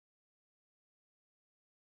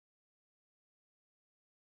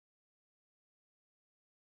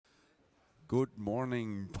Good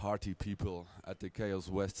morning, party people at the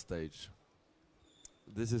ChaosWest stage.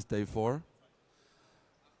 This is day 4,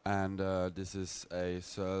 and this is a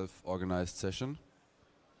self-organized session.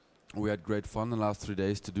 We had great fun the last 3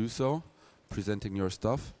 days to do so, presenting your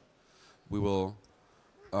stuff. We will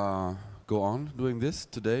go on doing this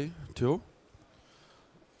today too.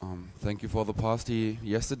 Thank you for the party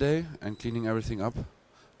yesterday and cleaning everything up.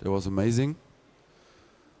 That was amazing.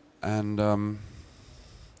 And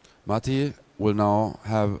Matti will now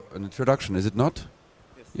have an introduction, is it not?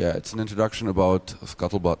 Yes. Yeah, it's an introduction about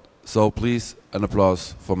Scuttlebutt. So please, an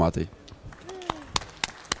applause for Matti.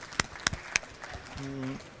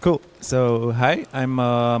 Cool. So, hi, I'm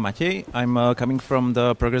Maciej. I'm coming from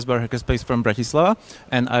the Progress Bar Hackerspace from Bratislava,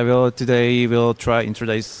 and I will today try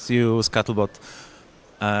introduce you Scuttlebutt.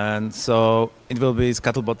 And so it will be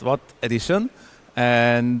Scuttlebutt What edition,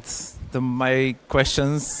 and my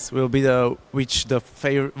questions will be what's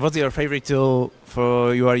your favorite tool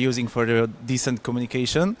you are using for the decent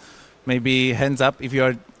communication? Maybe hands up if you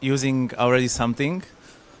are using already something.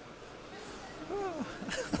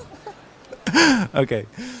 Okay,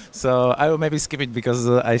 so I will maybe skip it because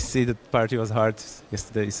I see that party was hard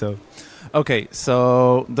yesterday. So, okay,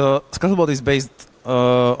 so the Scuttlebutt is based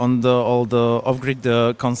on all the off-grid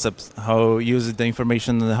concepts, how you use the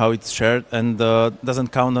information and how it's shared, and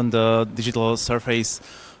doesn't count on the digital surface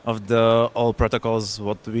of the all protocols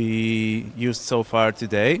what we used so far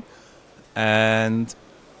today. And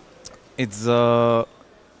it's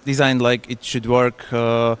designed like it should work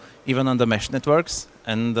even on the mesh networks,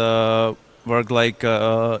 and work like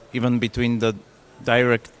even between the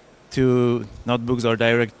direct to notebooks or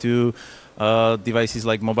direct to devices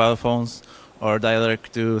like mobile phones or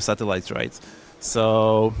direct to satellites, right?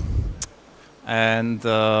 So, and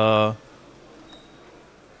the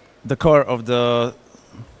core of the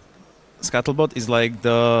Scuttlebutt is like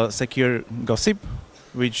the secure gossip,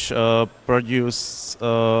 which produce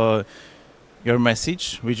your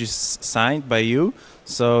message, which is signed by you,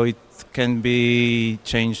 so it can be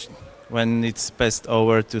changed when it's passed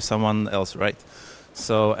over to someone else, right?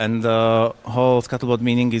 So, and the whole Scuttlebutt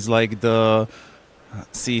meaning is like the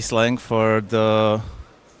C slang for the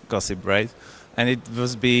gossip, right? And it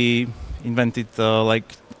was invented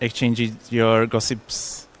like exchanging your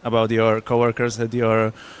gossips about your coworkers at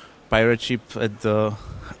your pirate ship at the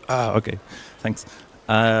okay, thanks,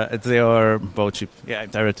 at your boat ship. Yeah, I'm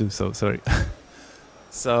tired too, so sorry.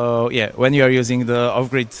 So yeah, when you are using the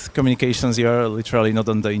off-grid communications, you are literally not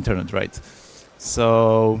on the internet, right?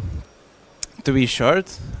 So, to be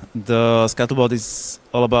short, the Scuttlebutt is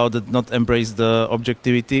all about not embrace the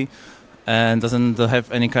objectivity and doesn't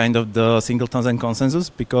have any kind of the singletons and consensus,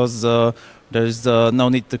 because there is no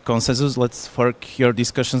need to consensus. Let's fork your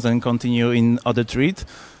discussions and continue in other thread.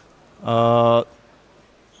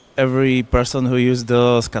 Every person who uses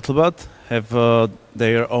the Scuttlebutt have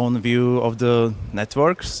their own view of the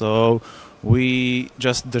network, so we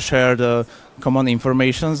just share the common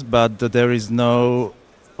informations, but there is no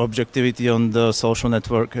objectivity on the social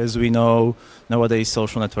network, as we know nowadays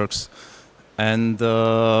social networks. And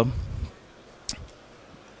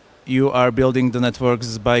you are building the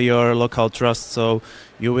networks by your local trust, so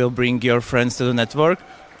you will bring your friends to the network,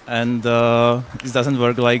 and it doesn't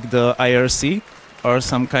work like the IRC or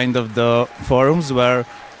some kind of the forums where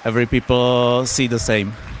every people see the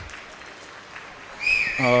same.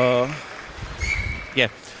 Yeah,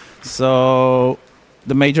 so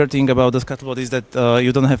the major thing about the Scuttlebutt is that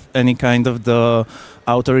you don't have any kind of the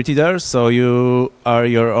authority there, so you are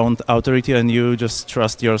your own authority and you just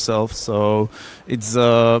trust yourself. So it's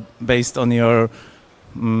based on your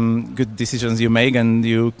good decisions you make and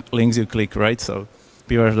links you click, right? So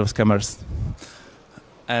beware of those scammers.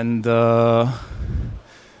 And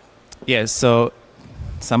yeah, so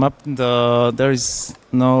sum up, there is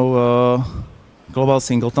no global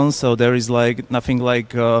singleton, so there is like nothing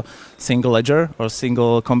like a single ledger or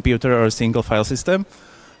single computer or single file system,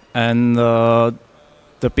 and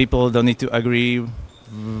the people don't need to agree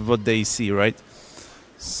what they see, right?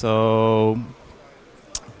 So,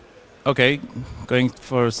 okay, going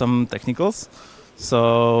for some technicals.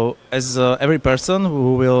 So, as every person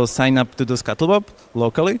who will sign up to the Scuttlebutt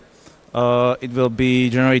locally, it will be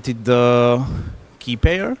generated the key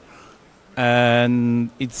pair,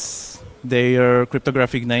 and their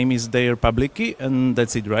cryptographic name is their public key, and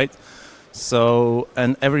that's it, right? So,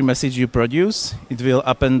 and every message you produce, it will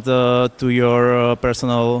append to your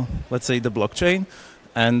personal, let's say, the blockchain,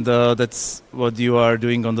 and that's what you are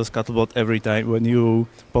doing on the Scuttlebutt every time when you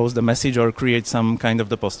post the message or create some kind of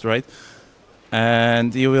the post, right?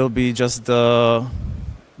 And you will be just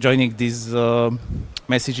joining these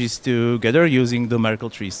messages together using the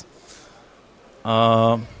Merkle trees.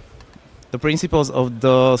 The principles of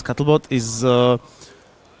the Scuttlebutt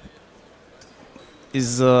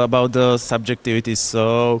is about the subjectivity.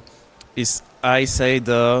 So, I say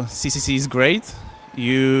the CCC is great,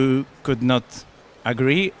 you could not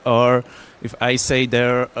agree, or if I say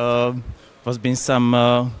there has been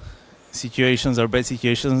some situations or bad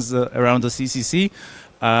situations around the CCC,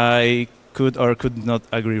 I could or could not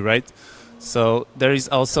agree, right? So there is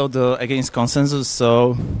also the against consensus.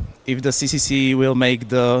 So if the CCC will make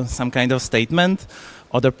some kind of statement,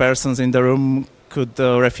 other persons in the room could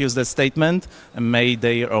refuse that statement and make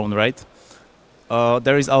their own, right?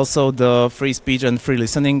 There is also the free speech and free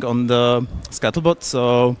listening on the Scuttlebutt.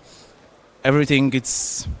 So everything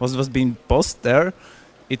was being posted there.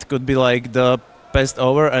 It could be like the passed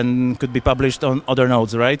over and could be published on other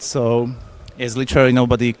nodes, right? So yes, literally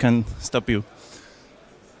nobody can stop you.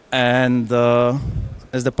 And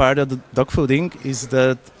as the part of the dogfooding is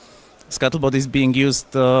that Scuttlebutt is being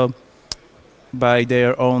used by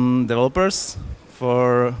their own developers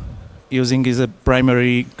for using as a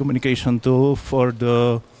primary communication tool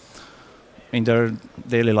in their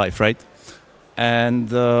daily life, right? And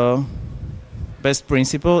the best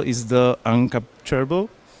principle is the uncapturable,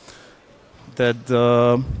 that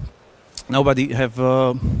nobody have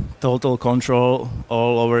total control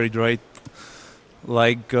all over it, right?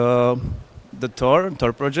 Like the Tor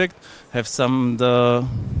project have the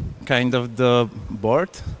kind of the board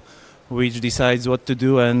which decides what to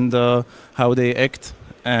do and how they act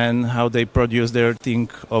and how they produce their thing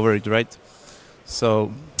over it, right?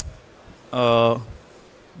 So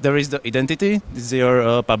there is the identity. This is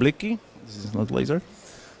your public key. This is not laser.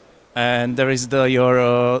 And there is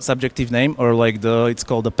your subjective name, or like it's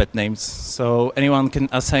called the pet names. So anyone can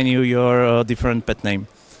assign you your different pet name.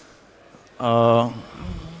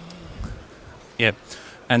 Yeah,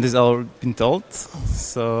 and this all been told.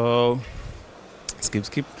 So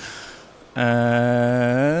skip,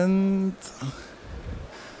 and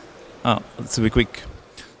let's be quick.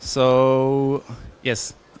 So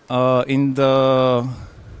yes, in the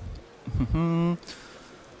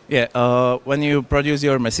when you produce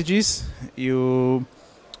your messages, you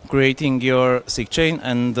creating your sig chain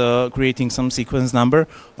and creating some sequence number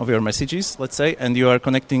of your messages, let's say, and you are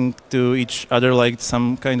connecting to each other like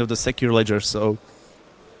some kind of the secure ledger. So,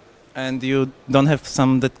 and you don't have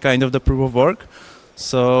that kind of the proof of work.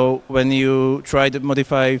 So when you try to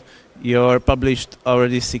modify your published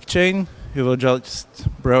already sig chain, you will just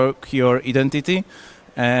break your identity,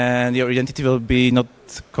 and your identity will be not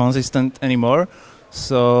consistent anymore.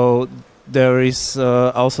 So there is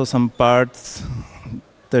also some parts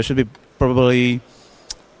there should be probably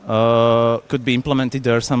could be implemented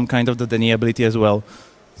there some kind of the deniability as well.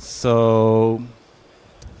 So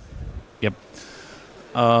yep.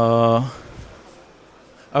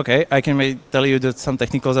 Okay, I can tell you that some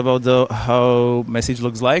technicals about how message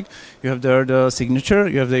looks like. You have there the signature,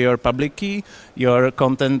 you have your public key, your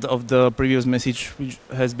content of the previous message which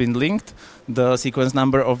has been linked, the sequence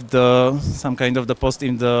number of some kind of the post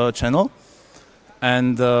in the channel,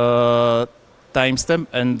 and the timestamp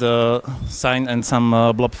and the sign and some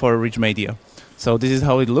blob for rich media. So this is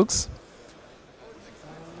how it looks.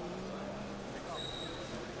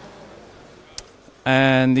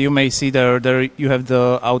 And you may see there you have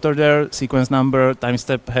the author there, sequence number,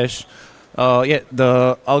 timestamp, hash.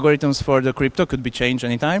 The algorithms for the crypto could be changed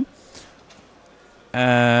anytime.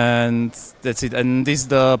 And that's it. And this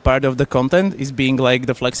the part of the content is being like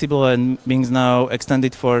the flexible and being now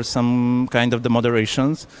extended for some kind of the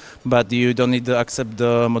moderations, but you don't need to accept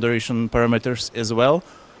the moderation parameters as well.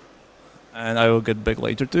 And I will get back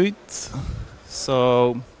later to it.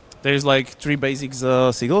 So there's like 3 basic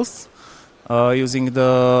signals. Using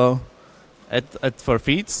the at for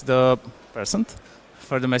feeds, the percent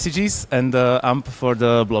for the messages, and the amp for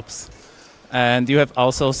the blobs. And you have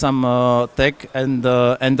also some tag and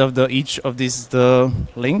the end of each of these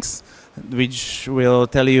links, which will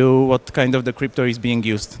tell you what kind of the crypto is being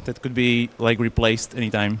used. That could be like replaced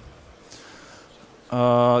anytime.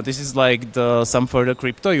 This is like the sum for the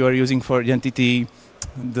crypto you are using for identity,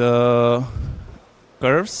 the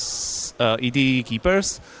curves, ED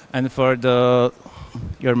keepers. And for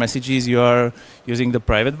your messages, you are using the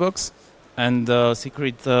private box. And the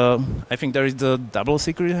secret, I think there is the double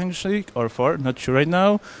secret handshake or 4, not sure right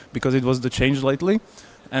now, because it was the change lately.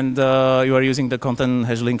 And you are using the content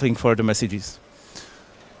hash link for the messages.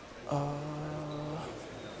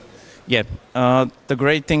 The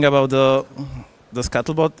great thing about the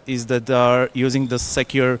Scuttlebutt is that they are using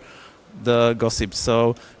the gossip.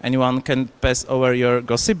 So anyone can pass over your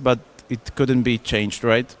gossip, but it couldn't be changed,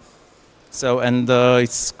 right? So, and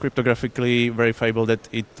it's cryptographically verifiable that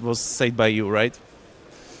it was said by you, right?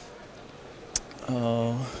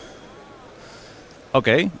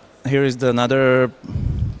 Okay, here is another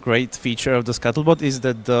great feature of the Scuttlebutt is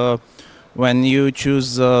that when you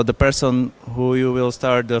choose the person who you will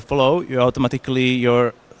start follow, you automatically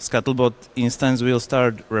your Scuttlebutt instance will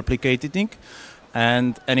start replicating,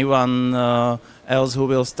 and anyone else who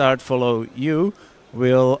will start follow you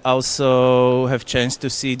will also have chance to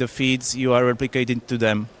see the feeds you are replicating to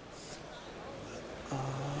them.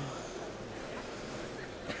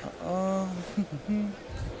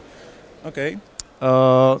 Okay.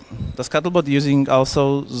 The Scuttlebutt using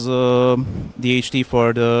also the DHT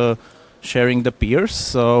for the sharing the peers.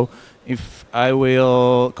 So if I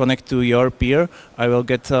will connect to your peer, I will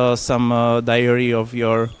get some diary of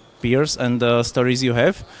your peers and the stories you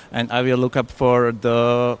have, and I will look up for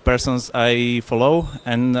the persons I follow,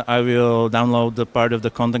 and I will download the part of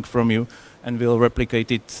the content from you and will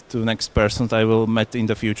replicate it to next persons I will meet in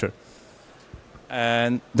the future.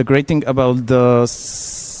 And the great thing about the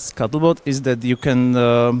Scuttlebutt is that you can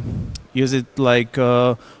use it like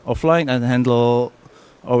offline and handle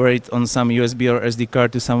over it on some USB or SD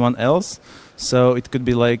card to someone else. So it could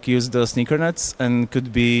be like use the sneaker nets and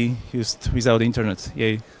could be used without internet.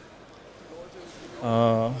 Yay.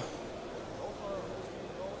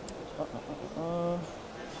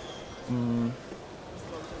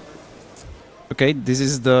 Okay, this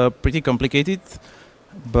is the pretty complicated,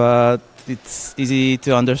 but it's easy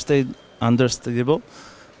to understandable.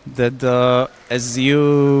 That as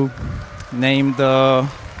you named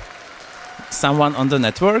someone on the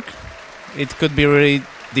network, it could be really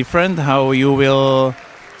different how you will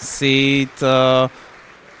see it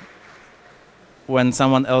when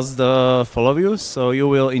someone else follow you. So you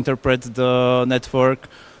will interpret the network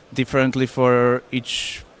differently for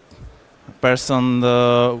each person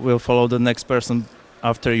will follow the next person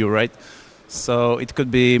after you, right? So it could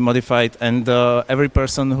be modified, and every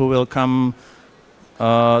person who will come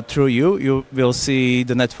through you, you will see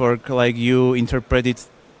the network like you interpret it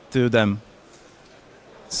to them.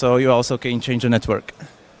 So you also can change the network.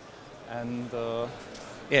 And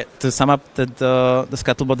yeah, to sum up, that the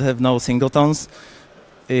Scuttlebutt have no singletons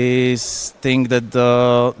is think that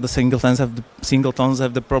the singletons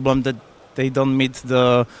have the problem that they don't meet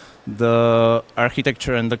the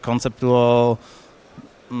architecture and the conceptual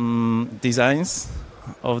designs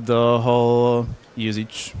of the whole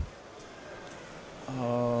usage.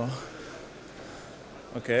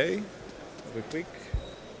 Okay, very quick.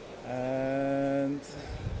 And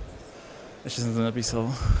ještě jsem to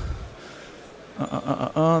napisal.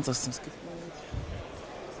 To jsem skipnul.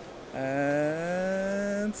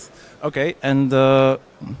 And okay, and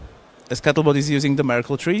as Scuttlebutt is using the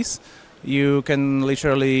Merkle trees, you can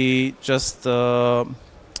literally just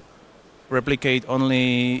replicate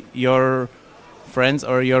only your friends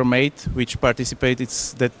or your mate which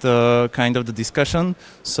participates that kind of the discussion.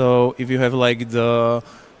 So if you have like the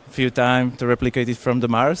few time to replicate it from the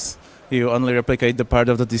Mars, you only replicate the part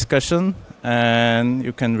of the discussion, and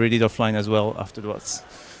you can read it offline as well afterwards.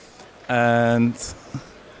 And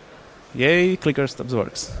yay, clicker stops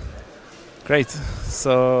works. Great.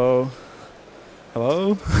 So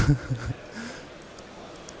hello.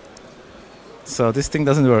 So this thing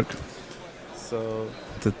doesn't work. So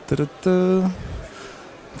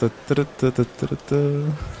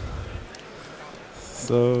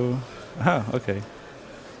so okay.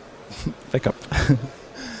 Back up.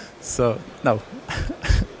 So no.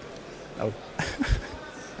 No.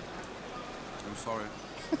 I'm sorry.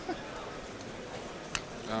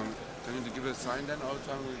 Can you give a sign then all the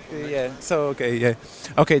time? Yeah. So okay. Yeah.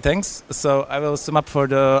 Okay. Thanks. So I will sum up for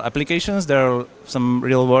the applications. There are some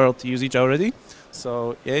real world usage already.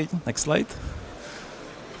 So yeah. Next slide.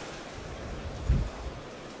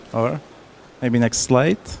 Or maybe next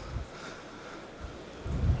slide.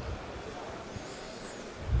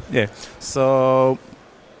 Yeah. So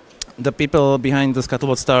the people behind the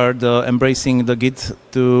Scuttlebutt start embracing the Git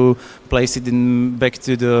to place it back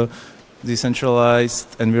to the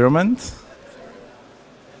decentralized environment,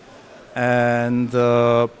 and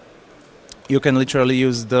you can literally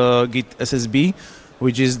use the Git SSB,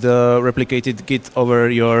 which is the replicated Git over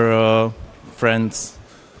your friends.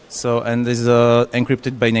 So, and this is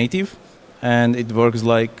encrypted by native, and it works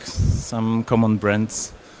like some common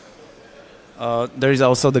brands. There is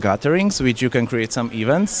also the gatherings, which you can create some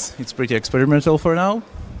events. It's pretty experimental for now.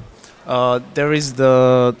 There is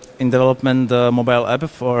in development the mobile app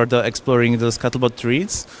for the exploring the Scuttlebutt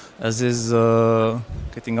trees, as is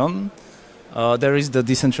getting on. There is the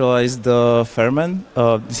decentralized Fairman,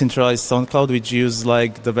 decentralized SoundCloud, which use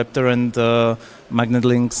like the vector and magnet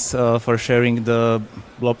links for sharing the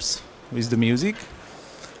blobs with the music.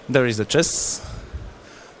 There is the chess.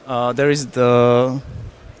 There is the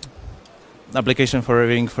application for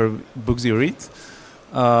reviewing for books you read.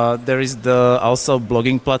 There is the also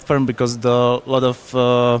blogging platform because the lot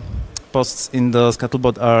of posts in the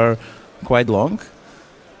Scuttlebutt are quite long.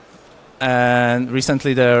 And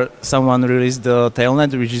recently someone released the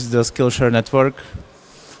Tailnet, which is the Skillshare network.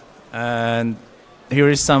 And here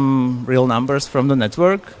is some real numbers from the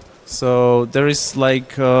network. So there is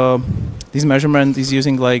like, this measurement is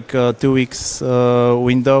using like 2 weeks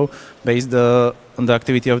window based on the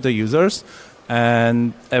activity of the users.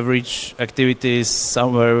 And average activity is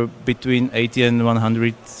somewhere between 80 and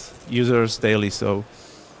 100 users daily. So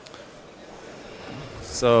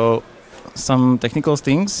some technical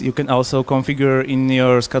things. You can also configure in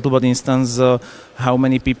your Scuttlebutt instance how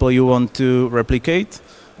many people you want to replicate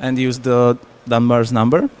and use the Dunbar's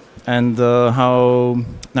number and how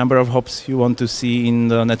number of hops you want to see in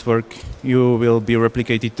the network you will be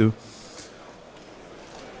replicated to.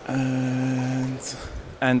 And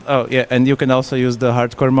oh yeah, and you can also use the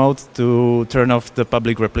hardcore mode to turn off the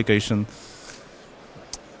public replication.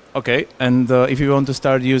 Okay, and if you want to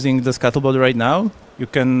start using the Scuttlebutt right now, you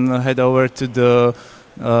can head over to the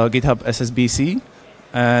GitHub SSBC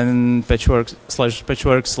and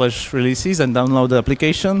patchwork/releases and download the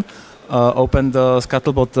application. Open the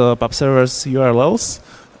Scuttlebutt pub servers URLs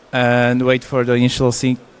and wait for the initial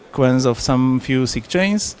sequence of some few sig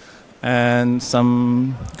chains and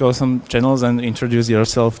some channels and introduce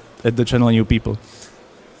yourself at the channel new people.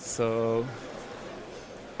 So.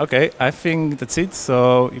 Okay, I think that's it.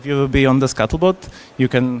 So if you will be on the Scuttlebutt, you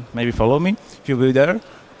can maybe follow me if you'll be there,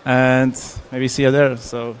 and maybe see you there.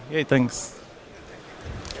 So yeah, thanks.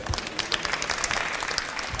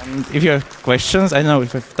 And if you have questions, I don't know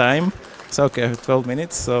if I have time. So okay, I have 12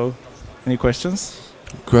 minutes. So any questions?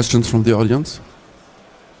 Questions from the audience?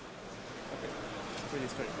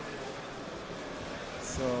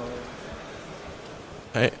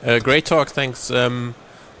 Hey, great talk, thanks.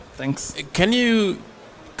 Thanks. Can you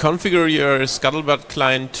configure your Scuttlebutt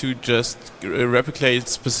client to just replicate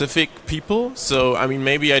specific people? So, I mean,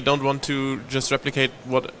 maybe I don't want to just replicate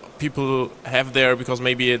what people have there because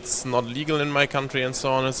maybe it's not legal in my country and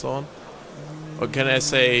so on and so on. Or can I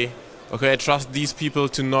say, okay, I trust these people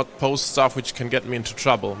to not post stuff which can get me into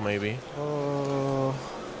trouble, maybe?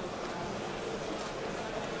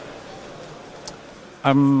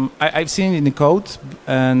 I've seen it in the code,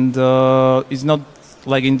 and it's not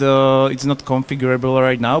like it's not configurable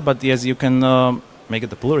right now. But yes, you can make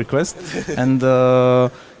it a pull request, and yeah,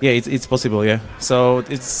 it's possible. Yeah, so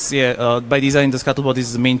it's by design the Scuttlebutt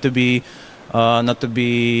is meant to be not to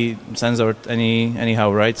be censored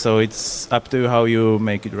anyhow, right? So it's up to how you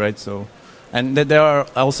make it, right? So. And there are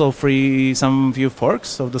also some few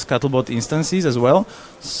forks of the Scuttlebutt instances as well.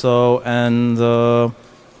 So and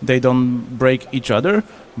they don't break each other,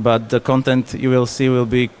 but the content you will see will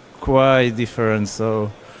be quite different.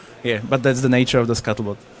 So yeah, but that's the nature of the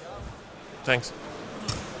Scuttlebutt. Thanks.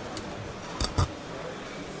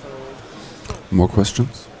 More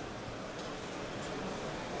questions?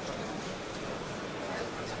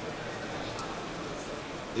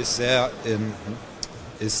 Is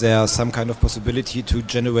there some kind of possibility to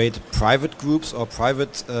generate private groups or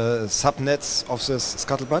private subnets of this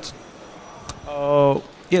Scuttlebutt?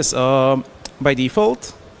 Yes, by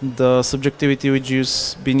default, the subjectivity which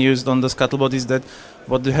has been used on the Scuttlebutt is that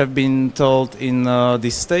what they have been told in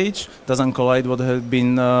this stage doesn't collide what has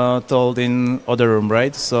been told in other room,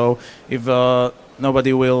 right? So if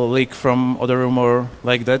nobody will leak from other room or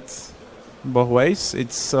like that, both ways,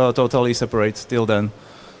 it's totally separate till then.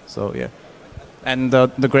 So yeah. And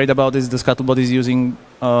the great about this, the Scuttlebutt is using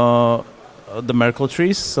the Merkle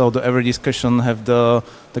trees, so every discussion have the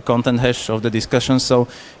content hash of the discussion. So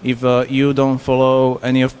if you don't follow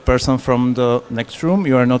any of person from the next room,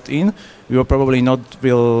 you are not in, you will probably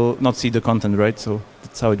will not see the content, right? So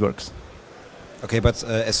that's how it works. Okay, but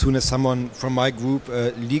as soon as someone from my group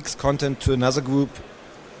leaks content to another group,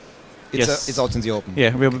 it's out in the open.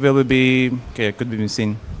 Yeah, will be could be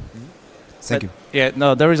seen. Thank you. Yeah,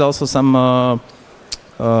 no, there is also some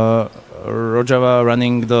Rojava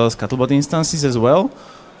running the Scuttlebutt instances as well,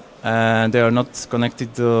 and they are not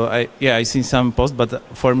connected to. I see some posts, but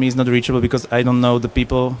for me it's not reachable because I don't know the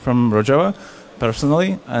people from Rojava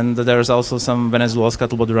personally, and there's also some Venezuela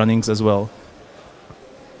Scuttlebutt runnings as well.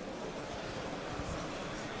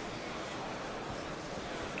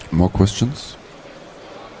 More questions?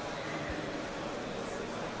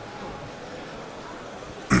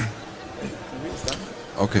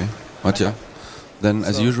 Okay, Matja. Then,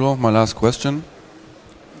 as usual, my last question.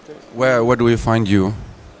 Where do we find you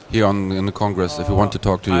here in the Congress if we want to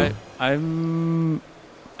talk to you?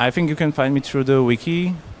 I think you can find me through the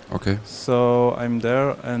wiki. Okay. So I'm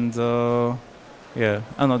there, and the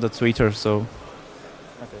Twitter. So.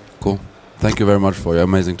 Cool. Thank you very much for your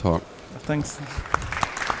amazing talk. Thanks.